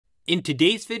In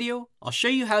today's video, I'll show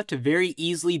you how to very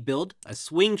easily build a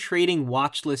swing trading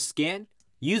watch list scan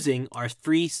using our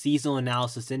free seasonal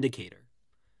analysis indicator.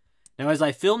 Now, as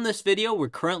I film this video, we're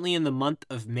currently in the month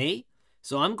of May,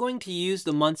 so I'm going to use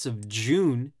the months of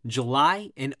June,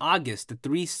 July, and August, the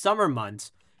 3 summer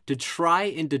months, to try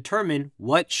and determine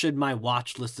what should my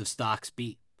watch list of stocks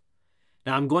be.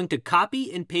 Now, I'm going to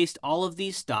copy and paste all of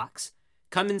these stocks,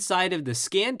 come inside of the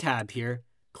Scan tab here,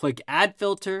 click Add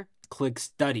Filter, click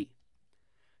Study.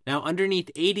 Now,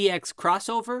 underneath ADX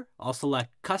Crossover, I'll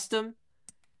select Custom,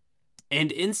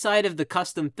 and inside of the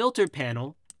Custom Filter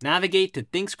panel, navigate to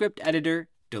ThinkScript Editor,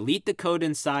 delete the code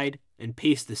inside, and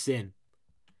paste this in.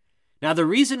 Now, the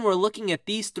reason we're looking at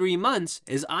these 3 months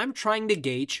is I'm trying to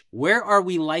gauge where are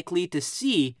we likely to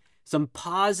see some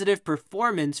positive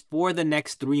performance for the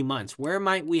next 3 months. Where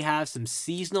might we have some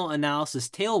seasonal analysis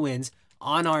tailwinds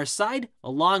on our side,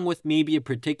 along with maybe a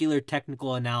particular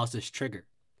technical analysis trigger.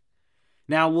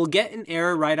 Now, we'll get an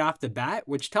error right off the bat,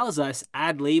 which tells us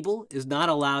add label is not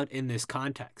allowed in this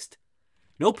context.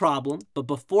 No problem, but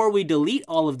before we delete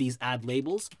all of these add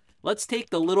labels, let's take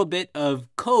the little bit of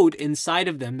code inside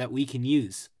of them that we can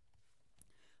use.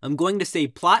 I'm going to say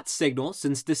plot signal,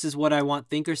 since this is what I want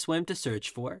ThinkorSwim to search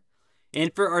for.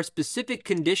 And for our specific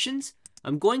conditions,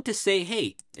 I'm going to say,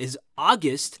 hey, is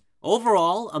August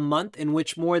overall a month in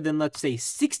which more than, let's say,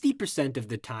 60% of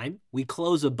the time we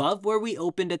close above where we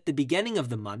opened at the beginning of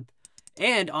the month,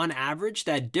 and on average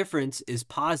that difference is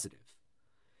positive.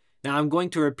 Now I'm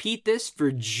going to repeat this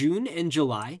for June and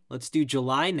July. Let's do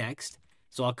July next.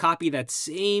 So I'll copy that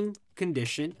same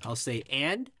condition. I'll say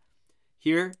and.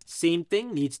 Here, same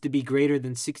thing, needs to be greater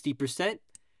than 60%.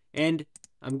 And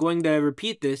I'm going to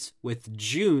repeat this with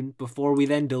June before we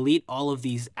then delete all of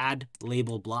these add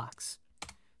label blocks.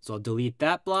 So I'll delete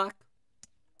that block,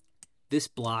 this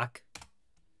block,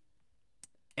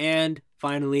 and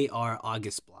finally our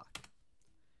August block.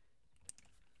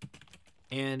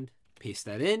 And paste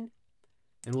that in,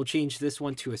 and we'll change this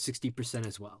one to a 60%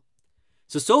 as well.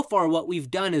 So far what we've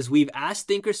done is we've asked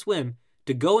ThinkorSwim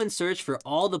to go and search for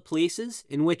all the places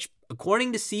in which,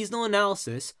 according to seasonal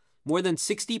analysis, more than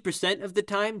 60% of the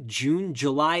time, June,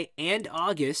 July, and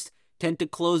August tend to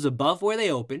close above where they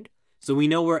opened. So we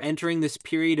know we're entering this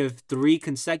period of 3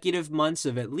 consecutive months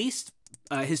of at least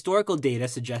historical data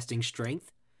suggesting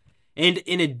strength. And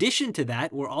in addition to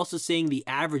that, we're also saying the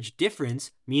average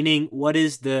difference, meaning what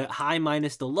is the high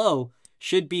minus the low,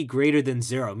 should be greater than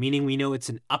 0, meaning we know it's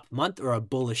an up month or a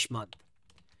bullish month.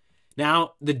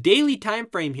 Now, the daily time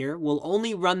frame here will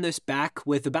only run this back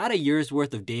with about a year's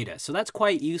worth of data. So that's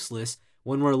quite useless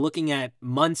when we're looking at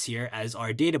months here as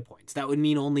our data points. That would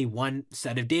mean only one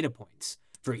set of data points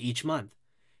for each month.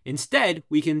 Instead,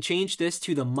 we can change this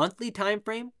to the monthly time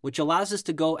frame, which allows us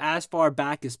to go as far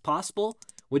back as possible,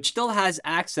 which still has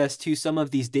access to some of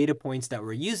these data points that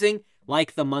we're using,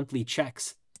 like the monthly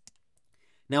checks.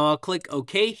 Now I'll click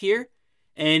OK here,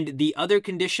 and the other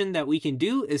condition that we can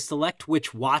do is select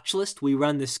which watch list we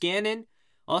run the scan in.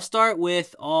 I'll start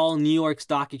with all New York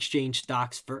Stock Exchange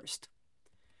stocks first.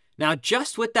 Now,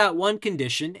 just with that one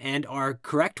condition and our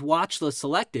correct watch list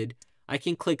selected, I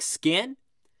can click Scan,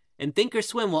 and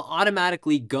ThinkorSwim will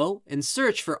automatically go and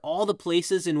search for all the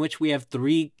places in which we have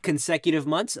 3 consecutive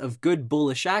months of good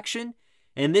bullish action,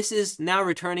 and this is now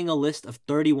returning a list of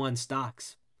 31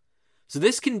 stocks. So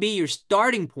this can be your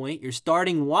starting point, your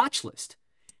starting watch list.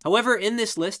 However, in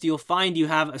this list, you'll find you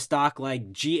have a stock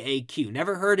like GAQ.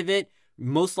 Never heard of it.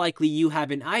 Most likely you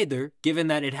haven't either, given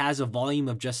that it has a volume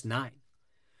of just 9.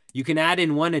 You can add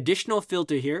in one additional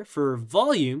filter here for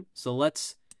volume. So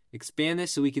let's expand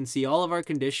this so we can see all of our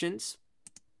conditions.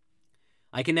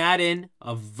 I can add in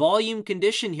a volume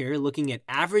condition here, looking at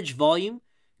average volume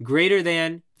greater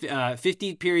than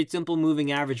 50 period simple moving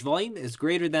average volume is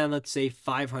greater than, let's say,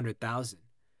 500,000.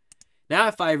 Now,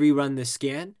 if I rerun this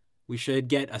scan, we should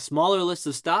get a smaller list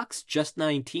of stocks, just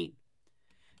 19.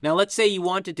 Now, let's say you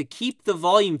wanted to keep the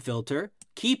volume filter,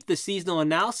 keep the seasonal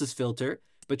analysis filter,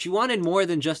 but you wanted more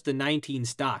than just the 19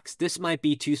 stocks. This might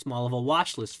be too small of a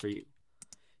watch list for you.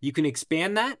 You can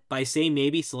expand that by, say,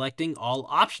 maybe selecting all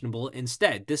optionable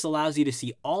instead. This allows you to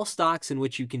see all stocks in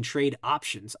which you can trade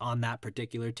options on that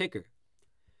particular ticker.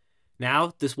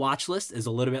 Now, this watch list is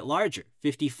a little bit larger,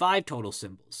 55 total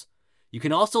symbols. You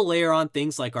can also layer on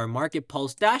things like our Market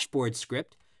Pulse dashboard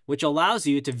script, which allows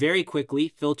you to very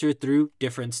quickly filter through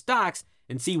different stocks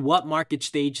and see what market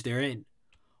stage they're in.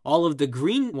 All of the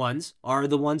green ones are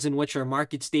the ones in which our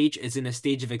market stage is in a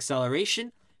stage of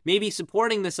acceleration, maybe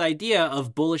supporting this idea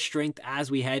of bullish strength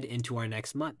as we head into our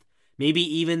next month. Maybe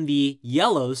even the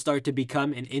yellows start to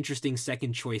become an interesting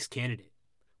second choice candidate.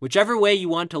 Whichever way you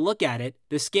want to look at it,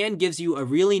 the scan gives you a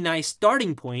really nice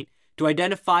starting point to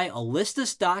identify a list of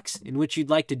stocks in which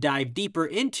you'd like to dive deeper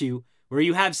into, where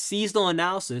you have seasonal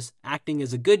analysis acting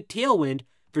as a good tailwind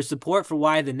for support for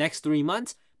why the next 3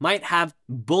 months might have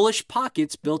bullish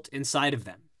pockets built inside of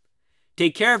them.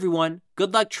 Take care, everyone.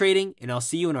 Good luck trading, and I'll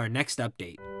see you in our next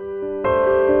update.